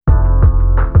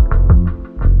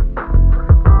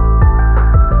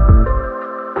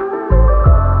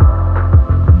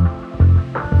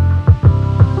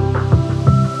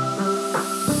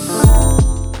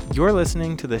You're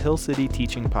listening to the Hill City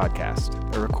Teaching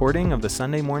Podcast, a recording of the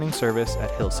Sunday morning service at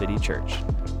Hill City Church.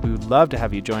 We would love to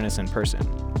have you join us in person.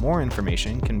 More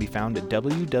information can be found at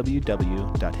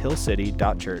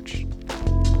www.hillcity.church.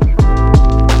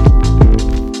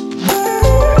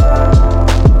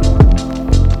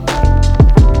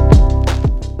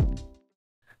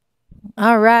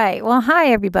 All right. Well,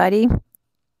 hi, everybody.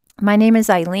 My name is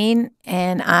Eileen,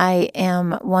 and I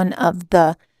am one of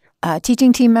the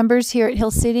teaching team members here at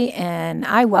Hill City, and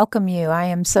I welcome you. I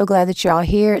am so glad that you're all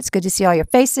here. It's good to see all your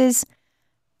faces.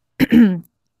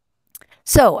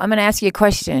 So I'm going to ask you a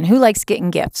question. Who likes getting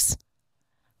gifts?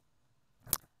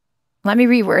 Let me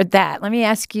reword that. Let me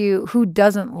ask you, who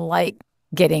doesn't like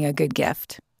getting a good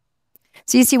gift?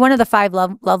 So you see, one of the 5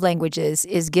 love languages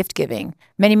is gift giving.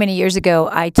 Many, many years ago,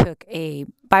 I took a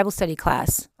Bible study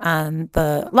class on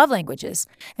the love languages,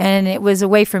 and it was a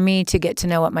way for me to get to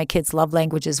know what my kids' love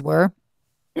languages were.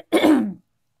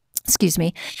 Excuse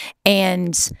me.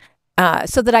 And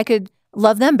so that I could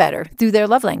love them better through their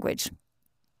love language.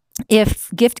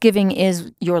 If gift giving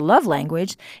is your love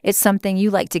language, it's something you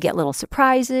like to get little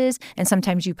surprises, and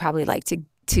sometimes you probably like to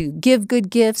give good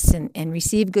gifts and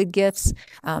receive good gifts.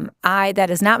 That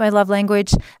is not my love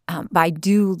language, but I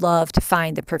do love to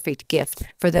find the perfect gift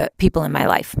for the people in my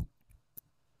life.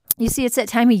 You see, it's that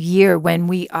time of year when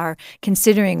we are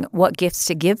considering what gifts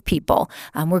to give people.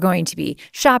 We're going to be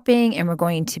shopping, and we're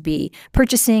going to be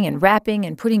purchasing and wrapping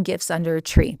and putting gifts under a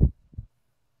tree.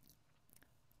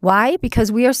 Why?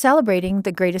 Because we are celebrating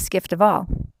the greatest gift of all.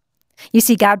 You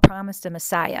see, God promised a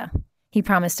Messiah. He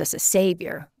promised us a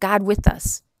Savior, God with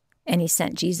us, and He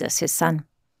sent Jesus, His Son.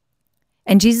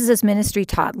 And Jesus' ministry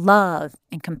taught love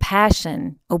and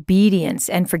compassion, obedience,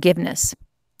 and forgiveness.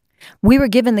 We were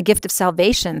given the gift of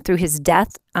salvation through His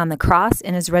death on the cross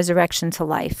and His resurrection to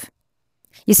life.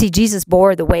 You see, Jesus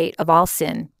bore the weight of all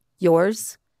sin,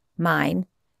 yours, mine,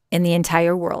 and the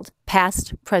entire world,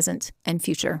 past, present, and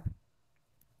future.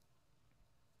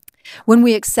 When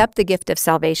we accept the gift of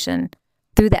salvation,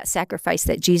 through that sacrifice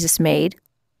that Jesus made,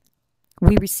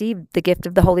 we receive the gift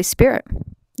of the Holy Spirit,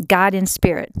 God in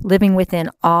spirit, living within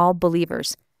all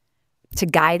believers, to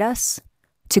guide us,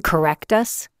 to correct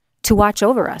us, to watch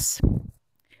over us.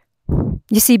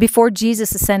 You see, before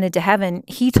Jesus ascended to heaven,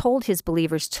 He told His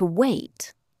believers to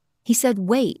wait. He said,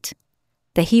 wait,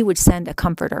 that He would send a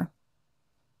comforter.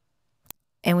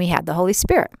 And we had the Holy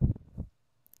Spirit.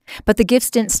 But the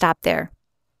gifts didn't stop there.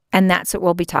 And that's what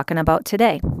we'll be talking about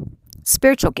today.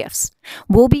 Spiritual gifts.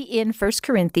 We'll be in 1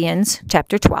 Corinthians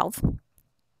chapter 12.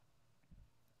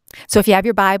 So if you have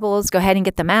your Bibles, go ahead and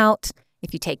get them out.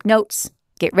 If you take notes,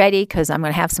 get ready, because I'm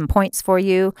going to have some points for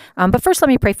you. But first, let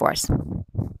me pray for us.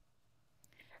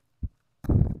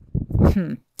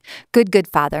 Good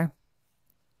Father.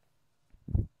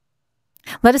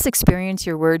 Let us experience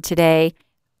your word today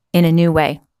in a new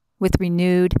way, with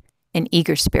renewed and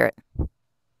eager spirit.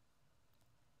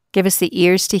 Give us the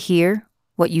ears to hear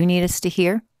what you need us to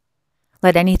hear.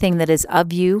 Let anything that is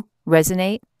of you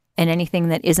resonate, and anything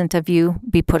that isn't of you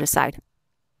be put aside.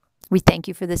 We thank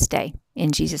you for this day,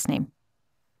 in Jesus' name.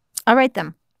 All right,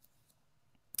 then.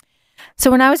 So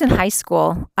when I was in high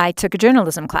school, I took a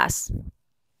journalism class,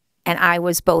 and I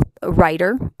was both a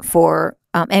writer for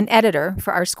an editor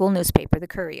for our school newspaper, The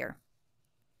Courier.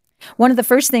 One of the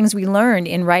first things we learned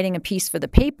in writing a piece for the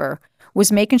paper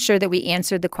was making sure that we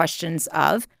answered the questions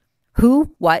of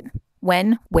who, what,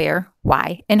 when, where,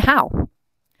 why, and how.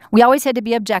 We always had to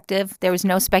be objective. There was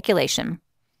no speculation.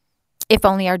 If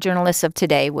only our journalists of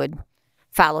today would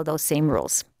follow those same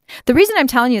rules. The reason I'm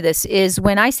telling you this is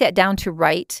when I sat down to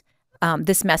write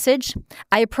this message,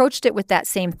 I approached it with that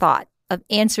same thought of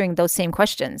answering those same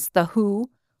questions. The who,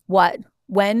 what,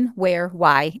 when, where,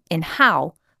 why, and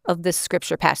how of this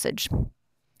scripture passage.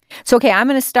 So, I'm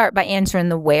going to start by answering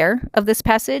the where of this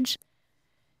passage.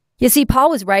 You see, Paul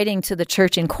was writing to the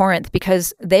church in Corinth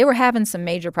because they were having some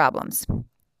major problems.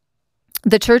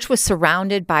 The church was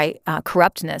surrounded by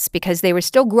corruptness because they were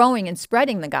still growing and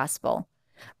spreading the gospel,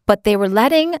 but they were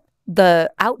letting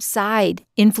the outside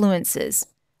influences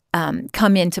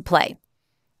come into play.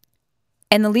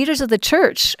 And the leaders of the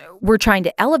church were trying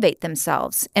to elevate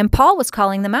themselves, and Paul was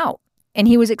calling them out, and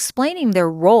he was explaining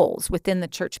their roles within the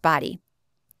church body.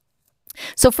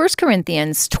 So 1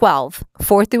 Corinthians 12,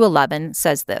 4 through 11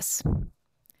 says this: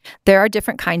 There are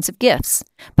different kinds of gifts,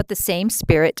 but the same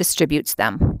Spirit distributes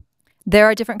them. There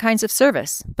are different kinds of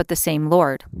service, but the same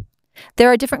Lord. There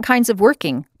are different kinds of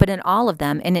working, but in all of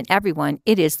them and in everyone,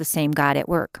 it is the same God at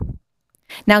work.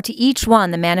 Now to each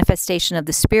one, the manifestation of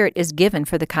the Spirit is given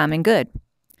for the common good.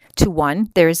 To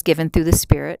one, there is given through the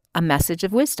Spirit a message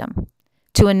of wisdom.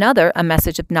 To another, a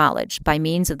message of knowledge by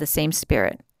means of the same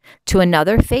Spirit. to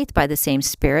another faith by the same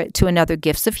Spirit, to another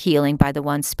gifts of healing by the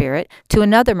one Spirit, to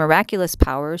another miraculous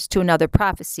powers, to another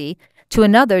prophecy, to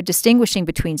another distinguishing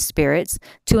between spirits,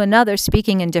 to another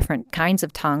speaking in different kinds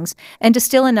of tongues, and to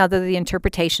still another the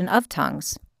interpretation of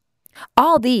tongues.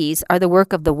 All these are the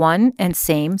work of the one and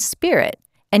same Spirit,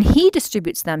 and He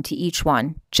distributes them to each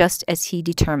one, just as He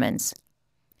determines.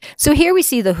 So here we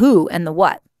see the who and the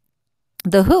what.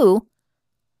 The who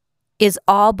is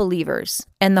all believers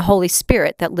and the Holy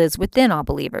Spirit that lives within all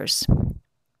believers.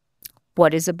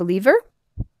 What is a believer?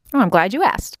 Oh, I'm glad you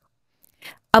asked.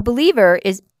 A believer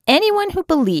is anyone who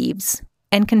believes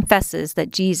and confesses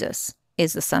that Jesus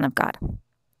is the Son of God,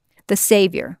 the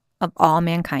Savior of all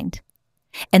mankind.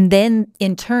 And then,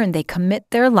 in turn, they commit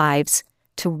their lives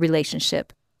to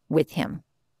relationship with Him.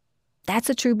 That's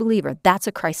a true believer. That's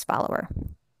a Christ follower.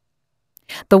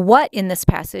 The what in this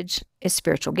passage is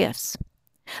spiritual gifts.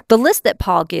 The list that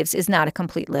Paul gives is not a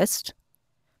complete list,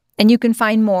 and you can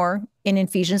find more in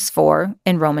Ephesians 4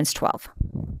 and Romans 12.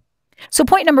 So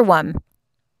point number 1,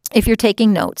 if you're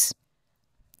taking notes,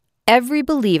 every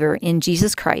believer in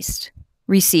Jesus Christ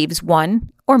receives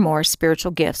one or more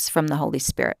spiritual gifts from the Holy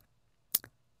Spirit.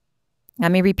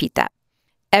 Let me repeat that.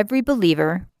 Every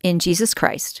believer in Jesus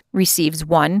Christ receives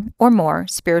one or more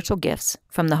spiritual gifts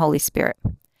from the Holy Spirit.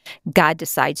 God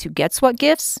decides who gets what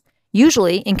gifts,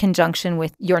 usually in conjunction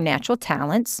with your natural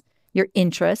talents, your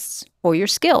interests, or your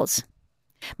skills.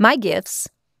 My gifts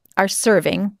are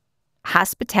serving,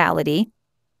 hospitality,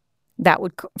 that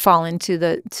would fall into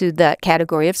the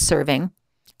category of serving.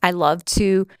 I love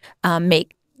to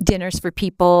make dinners for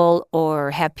people or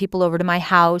have people over to my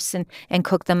house and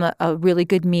cook them a really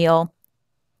good meal.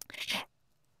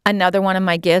 Another one of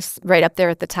my gifts, right up there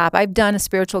at the top, I've done a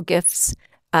spiritual gifts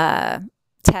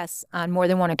test on more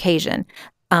than one occasion.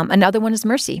 Another one is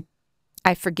mercy.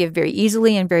 I forgive very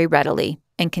easily and very readily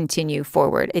and continue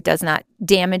forward. It does not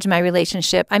damage my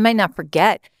relationship. I might not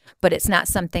forget, but it's not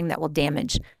something that will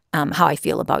damage how I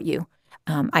feel about you.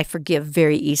 I forgive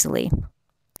very easily.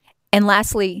 And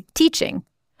lastly, teaching,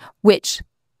 which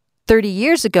 30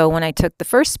 years ago when I took the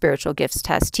first spiritual gifts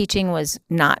test, teaching was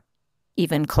not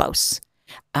even close.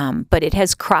 But it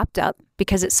has cropped up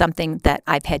because it's something that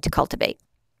I've had to cultivate.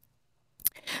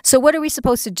 So what are we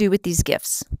supposed to do with these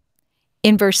gifts?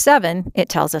 In verse 7, it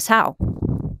tells us how.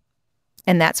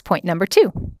 And that's point number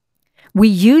 2. We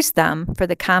use them for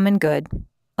the common good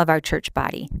of our church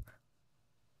body.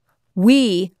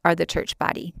 We are the church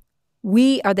body.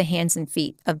 We are the hands and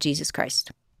feet of Jesus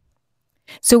Christ.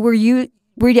 So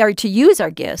we are to use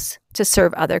our gifts to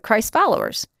serve other Christ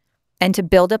followers and to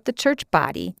build up the church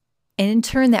body, and in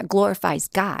turn that glorifies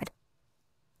God.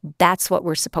 That's what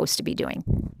we're supposed to be doing.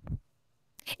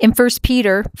 In 1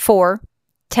 Peter 4,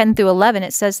 10 through 11,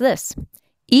 it says this: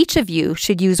 each of you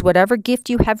should use whatever gift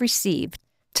you have received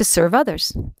to serve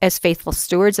others as faithful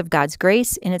stewards of God's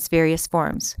grace in its various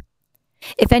forms.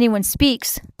 If anyone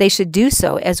speaks, they should do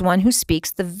so as one who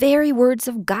speaks the very words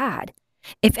of God.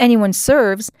 If anyone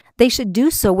serves, they should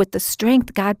do so with the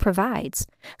strength God provides,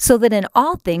 so that in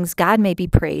all things God may be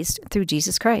praised through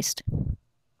Jesus Christ.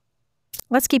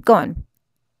 Let's keep going.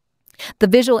 The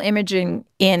visual imaging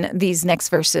in these next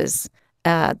verses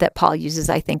that Paul uses,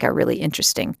 I think, are really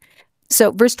interesting.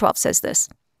 So verse 12 says this: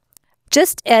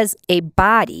 just as a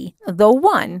body, though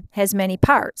one, has many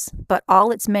parts, but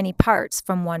all its many parts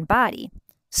from one body,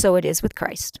 so it is with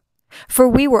Christ. For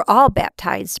we were all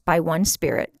baptized by one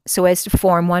Spirit, so as to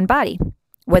form one body,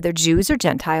 whether Jews or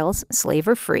Gentiles, slave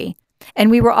or free, and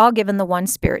we were all given the one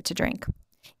Spirit to drink.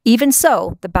 Even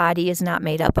so, the body is not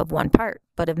made up of one part,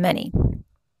 but of many.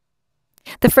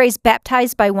 The phrase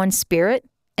baptized by one Spirit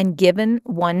and given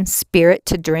one Spirit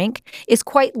to drink is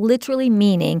quite literally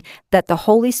meaning that the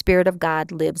Holy Spirit of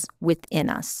God lives within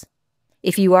us.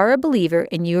 If you are a believer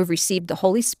and you have received the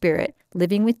Holy Spirit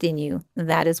living within you,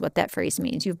 that is what that phrase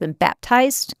means. You've been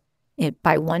baptized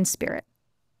by one Spirit.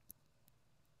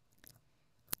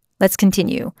 Let's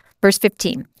continue. Verse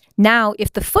 15. Now,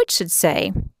 if the foot should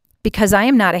say, because I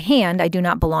am not a hand, I do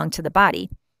not belong to the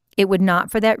body, it would not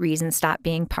for that reason stop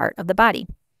being part of the body.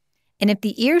 And if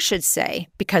the ear should say,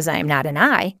 because I am not an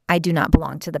eye, I do not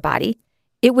belong to the body,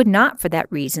 it would not for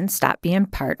that reason stop being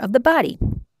part of the body.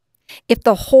 If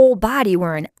the whole body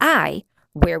were an eye,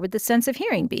 where would the sense of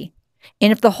hearing be?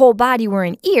 And if the whole body were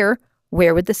an ear,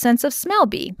 where would the sense of smell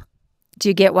be? Do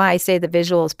you get why I say the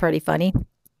visual is pretty funny?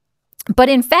 But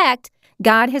in fact,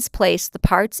 God has placed the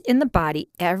parts in the body,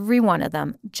 every one of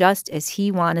them, just as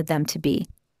He wanted them to be.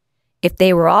 If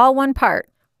they were all one part,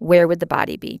 where would the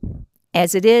body be?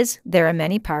 As it is, there are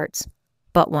many parts,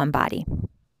 but one body.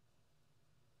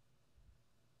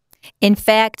 In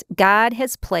fact, God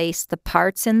has placed the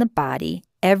parts in the body,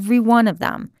 every one of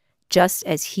them just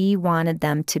as he wanted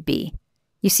them to be.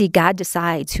 You see, God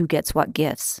decides who gets what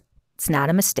gifts. It's not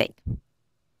a mistake.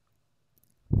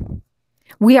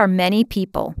 We are many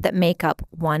people that make up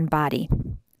one body.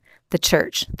 The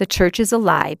church. The church is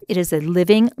alive. It is a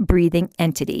living, breathing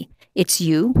entity. It's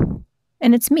you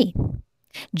and it's me.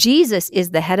 Jesus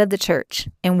is the head of the church,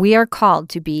 and we are called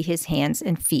to be his hands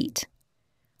and feet.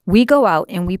 We go out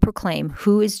and we proclaim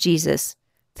who is Jesus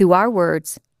through our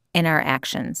words and our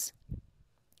actions,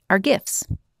 our gifts.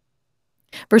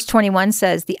 Verse 21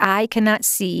 says, the eye cannot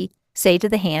say to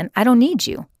the hand, I don't need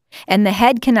you. And the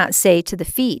head cannot say to the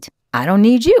feet, I don't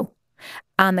need you.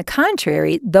 On the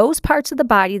contrary, those parts of the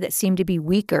body that seem to be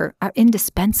weaker are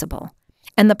indispensable.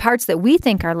 And the parts that we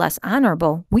think are less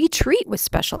honorable, we treat with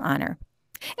special honor.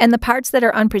 And the parts that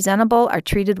are unpresentable are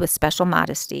treated with special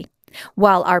modesty,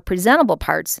 while our presentable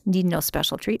parts need no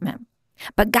special treatment.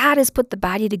 But God has put the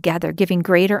body together, giving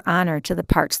greater honor to the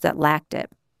parts that lacked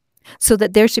it, so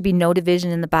that there should be no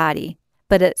division in the body,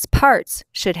 but its parts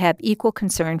should have equal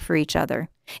concern for each other.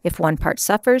 If one part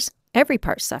suffers, every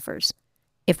part suffers.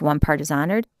 If one part is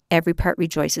honored, every part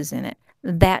rejoices in it.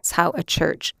 That's how a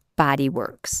church body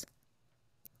works.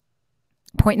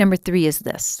 Point number 3 is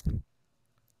this.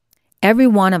 Every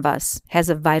one of us has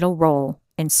a vital role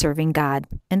in serving God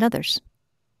and others.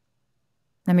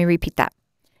 Let me repeat that.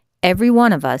 Every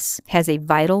one of us has a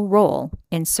vital role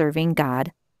in serving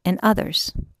God and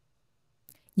others.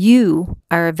 You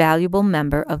are a valuable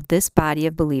member of this body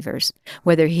of believers,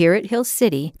 whether here at Hill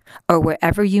City or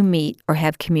wherever you meet or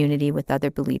have community with other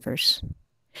believers.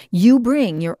 You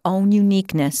bring your own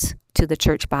uniqueness to the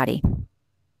church body.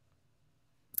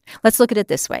 Let's look at it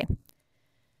this way.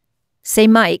 Say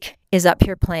Mike is up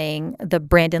here playing the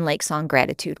Brandon Lake song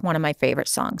Gratitude, one of my favorite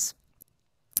songs.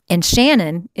 And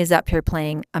Shannon is up here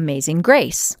playing Amazing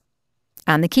Grace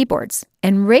on the keyboards.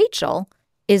 And Rachel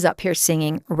is up here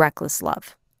singing Reckless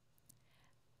Love.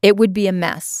 It would be a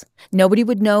mess. Nobody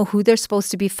would know who they're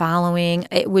supposed to be following.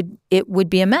 It would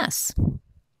be a mess.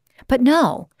 But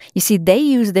no, you see, they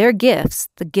use their gifts,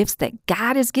 the gifts that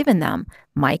God has given them,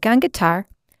 Mike on guitar,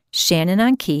 Shannon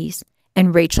on keys,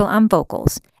 and Rachel on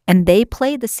vocals, and they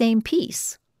play the same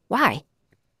piece. Why?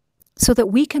 So that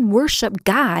we can worship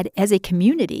God as a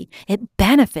community. It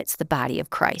benefits the body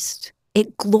of Christ.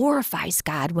 It glorifies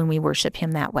God when we worship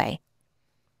him that way.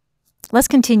 Let's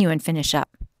continue and finish up.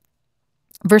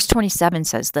 Verse 27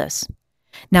 says this,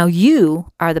 now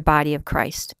you are the body of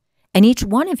Christ, and each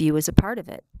one of you is a part of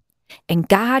it. And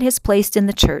God has placed in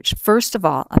the church, first of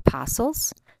all,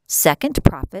 apostles, second,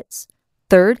 prophets,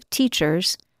 third,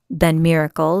 teachers, then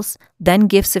miracles, then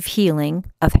gifts of healing,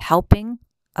 of helping,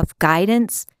 of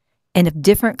guidance, and of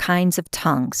different kinds of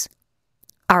tongues.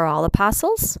 Are all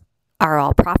apostles? Are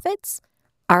all prophets?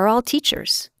 Are all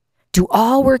teachers? Do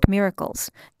all work miracles?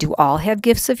 Do all have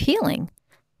gifts of healing?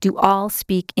 Do all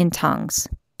speak in tongues?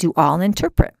 Do all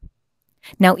interpret?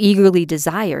 Now eagerly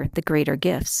desire the greater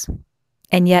gifts.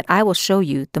 And yet I will show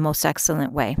you the most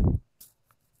excellent way.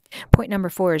 Point number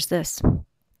 4 is this.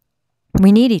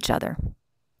 We need each other.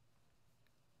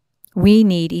 We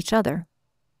need each other.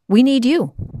 We need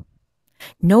you.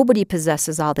 Nobody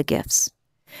possesses all the gifts.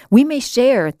 We may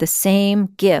share the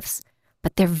same gifts,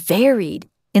 but they're varied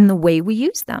in the way we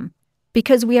use them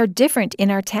because we are different in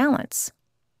our talents.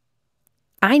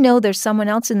 I know there's someone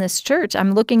else in this church,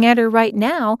 I'm looking at her right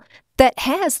now, that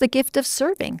has the gift of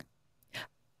serving.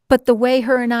 But the way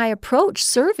her and I approach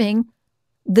serving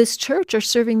this church or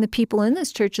serving the people in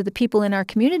this church or the people in our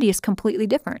community is completely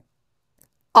different.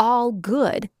 All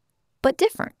good, but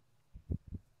different.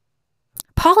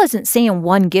 Paul isn't saying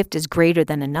one gift is greater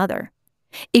than another.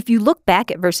 If you look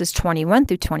back at verses 21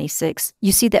 through 26,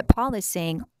 you see that Paul is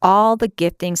saying all the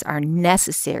giftings are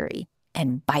necessary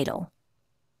and vital.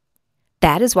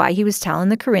 That is why he was telling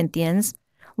the Corinthians,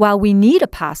 while we need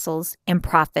apostles and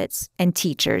prophets and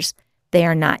teachers, they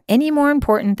are not any more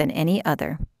important than any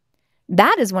other.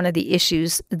 That is one of the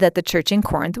issues that the church in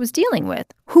Corinth was dealing with.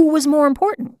 Who was more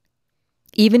important?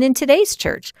 Even in today's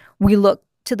church, we look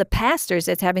to the pastors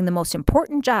as having the most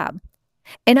important job.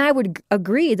 And I would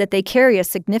agree that they carry a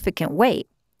significant weight.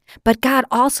 But God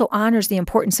also honors the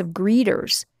importance of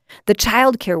greeters, the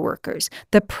childcare workers,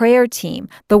 the prayer team,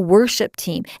 the worship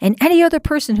team, and any other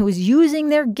person who is using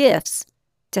their gifts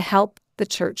to help the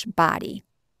church body.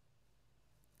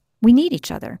 We need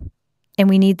each other, and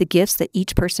we need the gifts that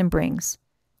each person brings.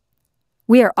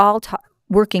 We are all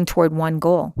working toward one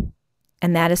goal,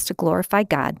 and that is to glorify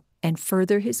God and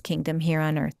further his kingdom here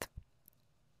on earth.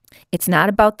 It's not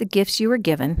about the gifts you were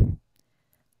given.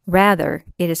 Rather,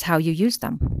 it is how you use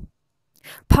them.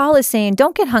 Paul is saying,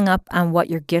 don't get hung up on what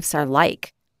your gifts are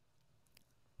like.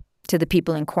 to the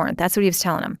people in Corinth. That's what he was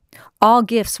telling them. All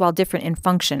gifts, while different in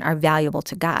function, are valuable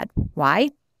to God. Why?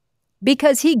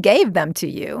 Because he gave them to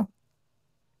you.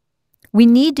 We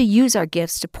need to use our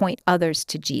gifts to point others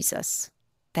to Jesus.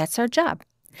 That's our job.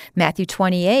 Matthew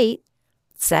 28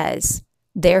 says,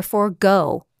 "Therefore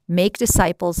go, make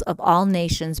disciples of all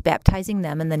nations, baptizing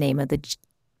them in the name of the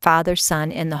Father,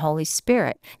 Son, and the Holy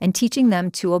Spirit, and teaching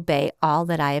them to obey all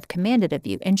that I have commanded of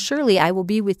you. And surely I will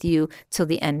be with you till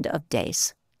the end of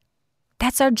days."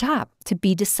 That's our job, to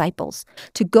be disciples,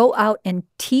 to go out and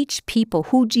teach people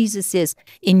who Jesus is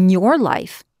in your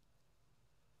life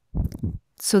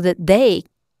so that they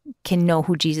can know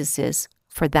who Jesus is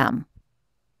for them.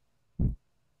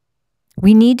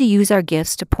 We need to use our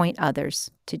gifts to point others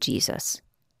to Jesus.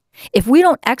 If we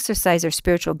don't exercise our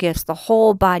spiritual gifts, the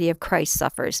whole body of Christ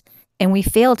suffers, and we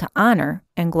fail to honor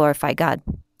and glorify God.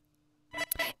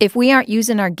 If we aren't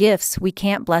using our gifts, we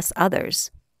can't bless others,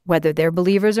 whether they're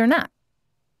believers or not.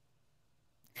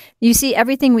 You see,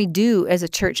 everything we do as a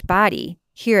church body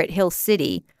here at Hill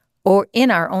City or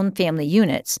in our own family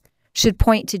units should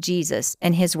point to Jesus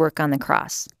and his work on the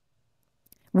cross.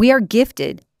 We are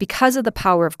gifted because of the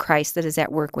power of Christ that is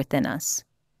at work within us.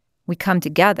 We come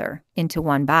together into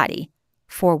one body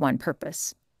for one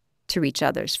purpose, to reach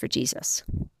others for Jesus.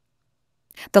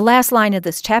 The last line of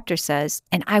this chapter says,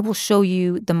 "And I will show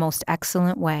you the most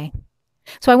excellent way."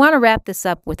 So I want to wrap this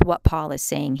up with what Paul is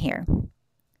saying here.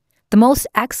 The most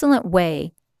excellent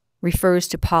way refers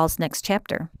to Paul's next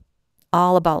chapter,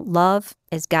 all about love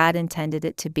as God intended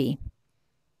it to be.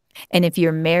 And if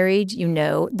you're married, you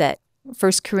know that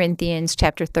 1 Corinthians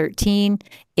chapter 13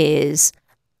 is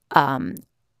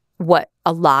what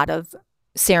a lot of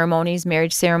ceremonies,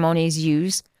 marriage ceremonies,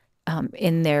 use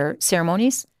in their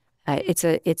ceremonies.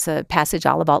 It's a passage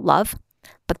all about love.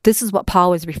 But this is what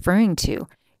Paul was referring to.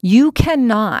 You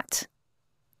cannot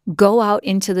go out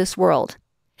into this world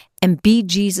and be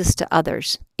Jesus to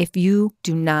others if you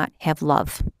do not have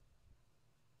love.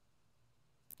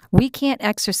 We can't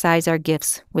exercise our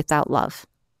gifts without love.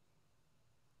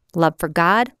 Love for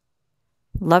God,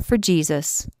 love for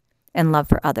Jesus, and love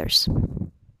for others.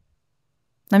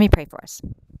 Let me pray for us.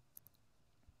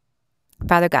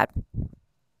 Father God,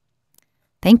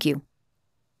 thank you.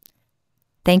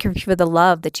 Thank you for the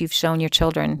love that you've shown your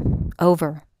children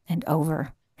over and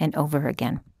over and over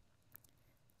again.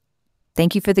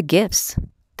 Thank you for the gifts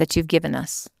that you've given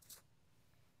us.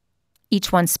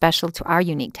 Each one special to our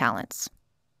unique talents.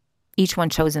 Each one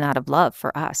chosen out of love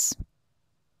for us.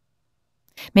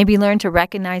 May we learn to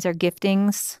recognize our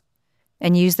giftings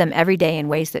and use them every day in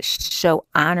ways that show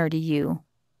honor to you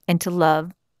and to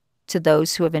love to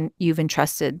those who you've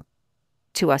entrusted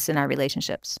to us in our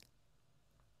relationships.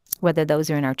 Whether those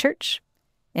are in our church,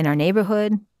 in our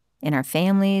neighborhood, in our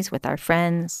families, with our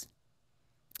friends.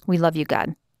 We love you,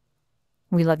 God.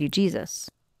 We love you, Jesus.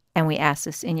 And we ask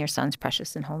this in your Son's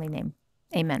precious and holy name.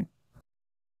 Amen.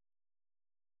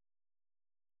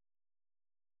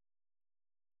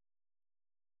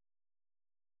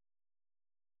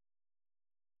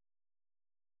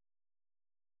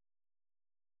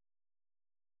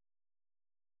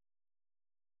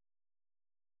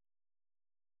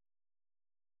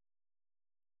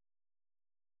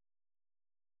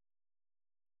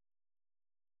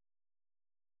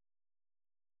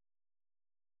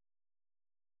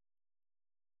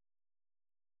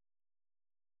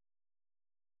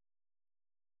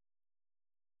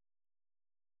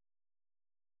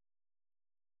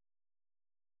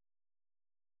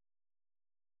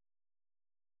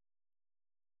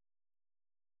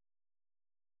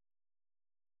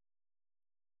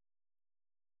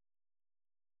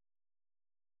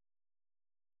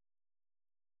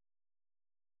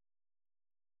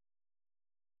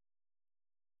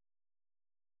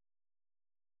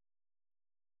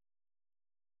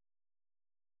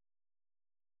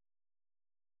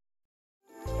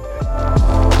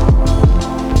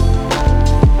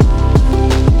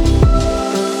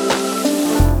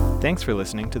 Thanks for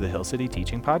listening to the Hill City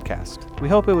Teaching Podcast. We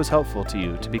hope it was helpful to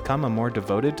you to become a more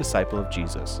devoted disciple of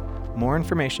Jesus. More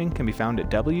information can be found at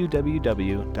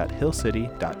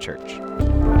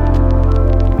www.hillcity.church.